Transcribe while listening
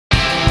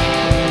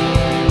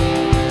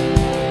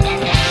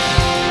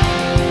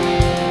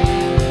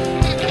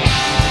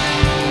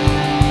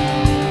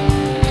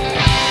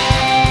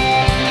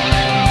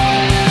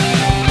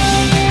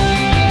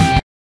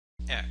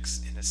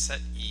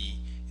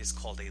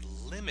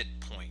a limit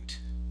point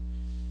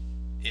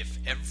if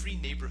every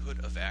neighborhood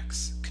of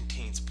X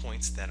contains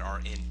points that are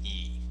in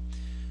E.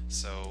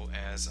 So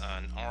as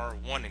an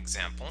R1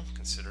 example,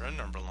 consider a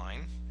number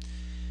line.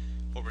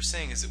 What we're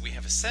saying is that we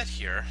have a set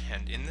here,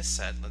 and in this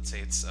set, let's say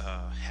it's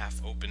a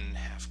half open,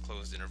 half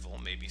closed interval,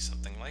 maybe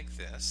something like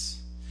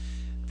this.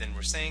 Then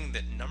we're saying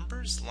that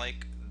numbers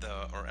like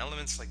or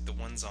elements like the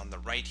ones on the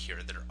right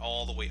here that are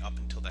all the way up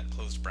until that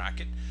closed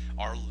bracket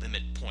are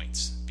limit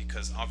points,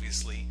 because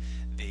obviously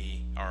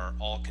they are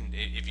all,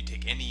 if you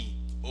take any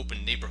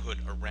open neighborhood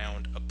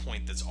around a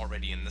point that's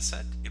already in the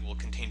set, it will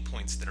contain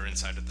points that are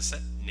inside of the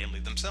set, namely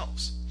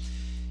themselves.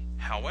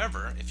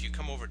 However, if you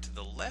come over to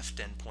the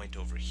left endpoint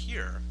over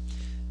here,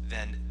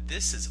 then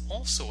this is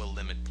also a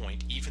limit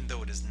point, even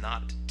though it is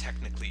not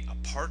technically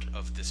a part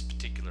of this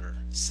particular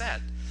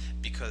set,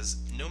 because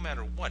no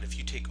matter what, if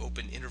you take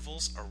open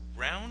intervals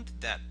around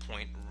that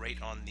point right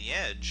on the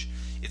edge,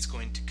 it's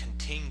going to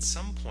contain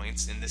some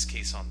points, in this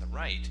case on the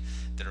right,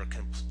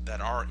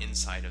 that are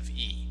inside of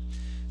E.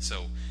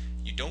 So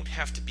you don't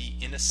have to be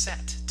in a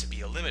set to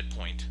be a limit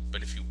point,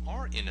 but if you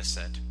are in a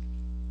set,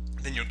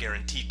 then you're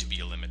guaranteed to be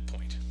a limit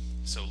point.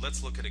 So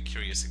let's look at a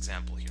curious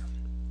example here.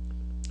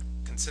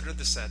 Consider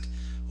the set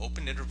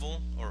open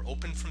interval, or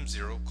open from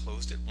 0,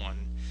 closed at 1,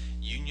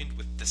 unioned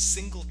with the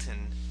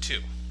singleton 2.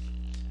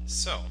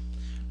 So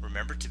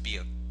remember, to be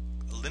a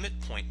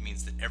limit point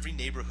means that every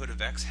neighborhood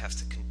of X has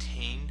to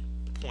contain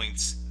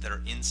points that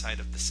are inside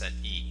of the set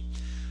E.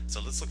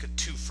 So let's look at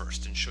 2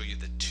 first and show you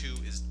that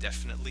 2 is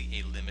definitely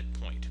a limit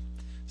point.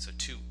 So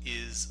 2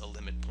 is a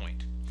limit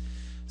point.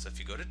 So if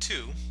you go to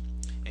 2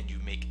 and you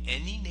make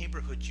any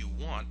neighborhood you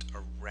want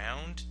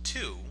around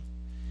 2,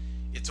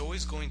 it's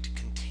always going to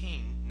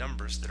contain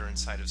numbers that are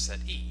inside of set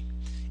E.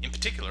 In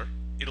particular,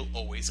 it'll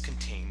always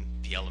contain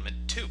the element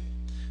 2.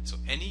 So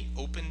any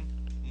open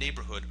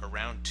neighborhood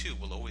around 2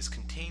 will always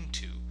contain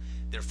 2,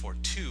 therefore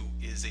 2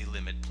 is a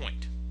limit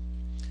point.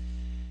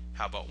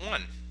 How about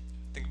 1?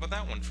 Think about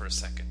that one for a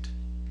second.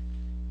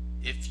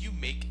 If you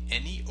make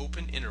any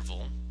open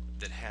interval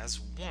that has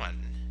 1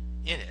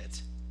 in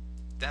it,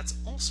 that's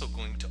also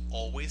going to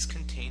always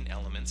contain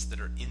elements that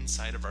are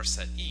inside of our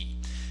set E.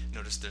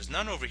 Notice there's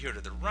none over here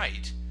to the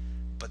right,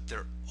 but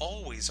there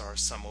always are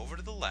some over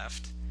to the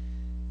left,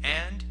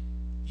 and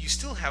you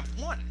still have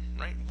 1,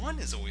 right? 1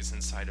 is always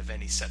inside of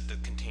any set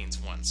that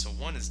contains 1, so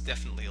 1 is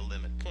definitely a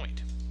limit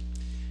point.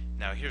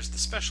 Now here's the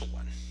special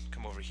one.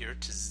 Come over here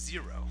to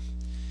 0.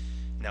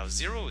 Now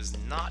 0 is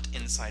not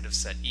inside of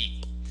set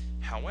E.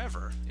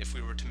 However, if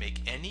we were to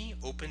make any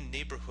open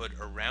neighborhood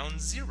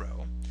around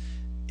 0,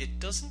 it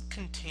doesn't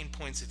contain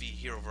points of E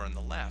here over on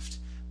the left,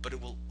 but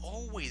it will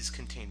always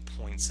contain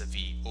points of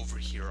E over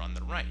here on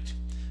the right.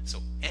 So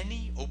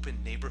any open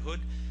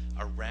neighborhood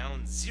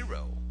around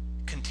 0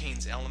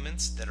 contains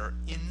elements that are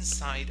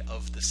inside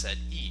of the set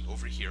E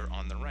over here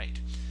on the right.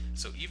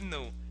 So even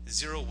though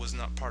 0 was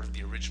not part of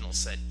the original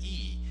set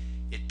E,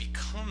 it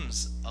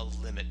becomes a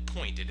limit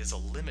point. It is a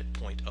limit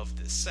point of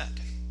this set.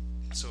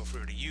 So if we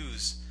were to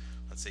use,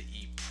 let's say,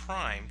 E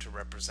prime to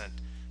represent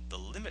the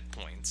limit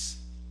points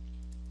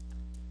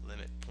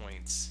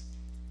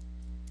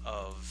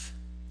of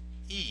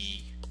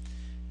E,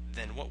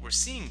 then what we're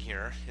seeing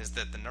here is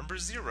that the number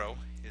 0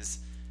 is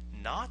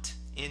not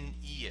in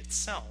E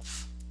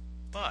itself,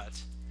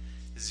 but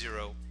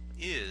 0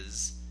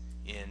 is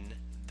in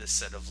the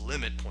set of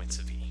limit points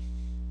of E.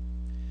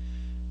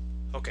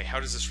 Okay, how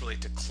does this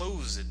relate to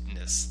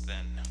closedness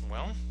then?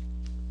 Well,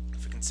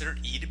 if we consider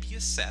E to be a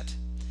set,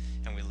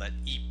 and we let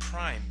E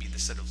prime be the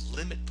set of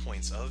limit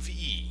points of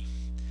E,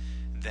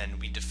 then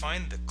we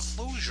define the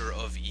closure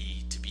of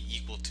E to be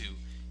equal to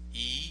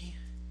E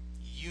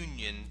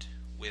unioned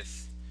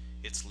with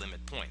its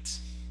limit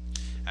points.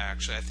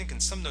 Actually, I think in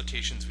some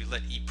notations we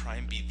let E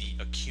prime be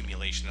the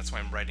accumulation. That's why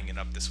I'm writing it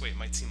up this way. It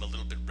might seem a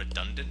little bit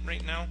redundant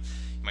right now.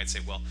 You might say,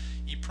 well,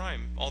 E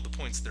prime, all the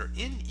points that are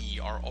in E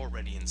are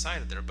already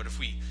inside of there, but if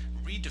we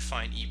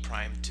redefine E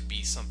prime to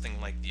be something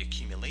like the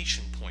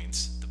accumulation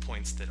points, the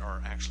points that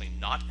are actually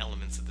not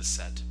elements of the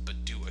set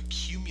but do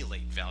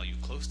accumulate value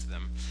close to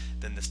them,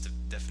 then this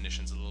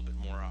definition is a little bit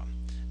more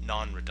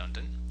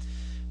non-redundant.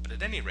 But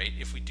at any rate,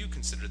 if we do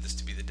consider this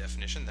to be the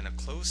definition, then a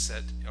closed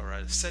set, or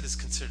a set, is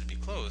considered to be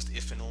closed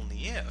if and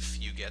only if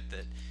you get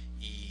that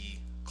E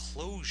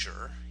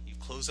closure, you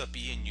close up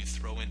E and you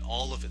throw in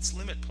all of its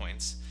limit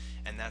points,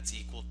 and that's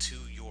equal to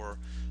your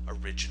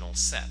original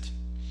set.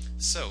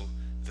 So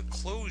the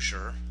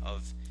closure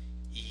of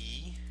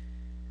E,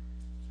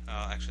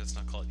 actually let's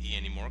not call it E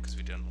anymore because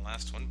we did on the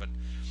last one, but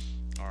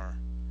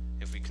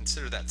if we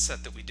consider that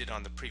set that we did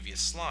on the previous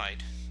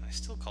slide, I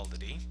still called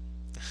it E.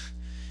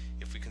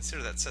 If we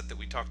consider that set that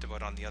we talked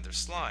about on the other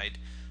slide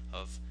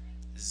of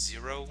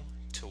 0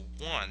 to 1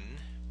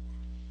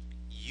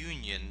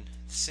 union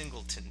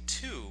singleton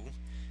 2,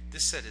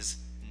 this set is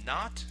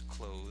not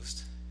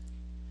closed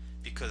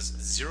because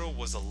 0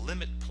 was a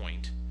limit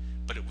point,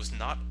 but it was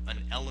not an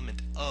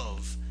element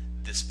of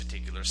this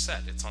particular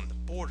set. It's on the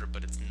border,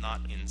 but it's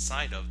not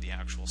inside of the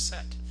actual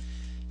set.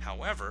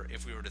 However,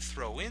 if we were to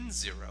throw in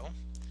 0,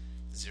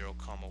 0,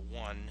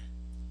 1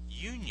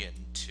 union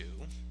to,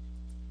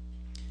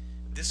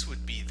 this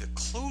would be the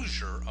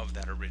closure of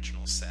that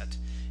original set,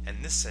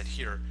 and this set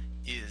here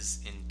is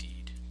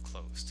indeed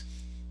closed.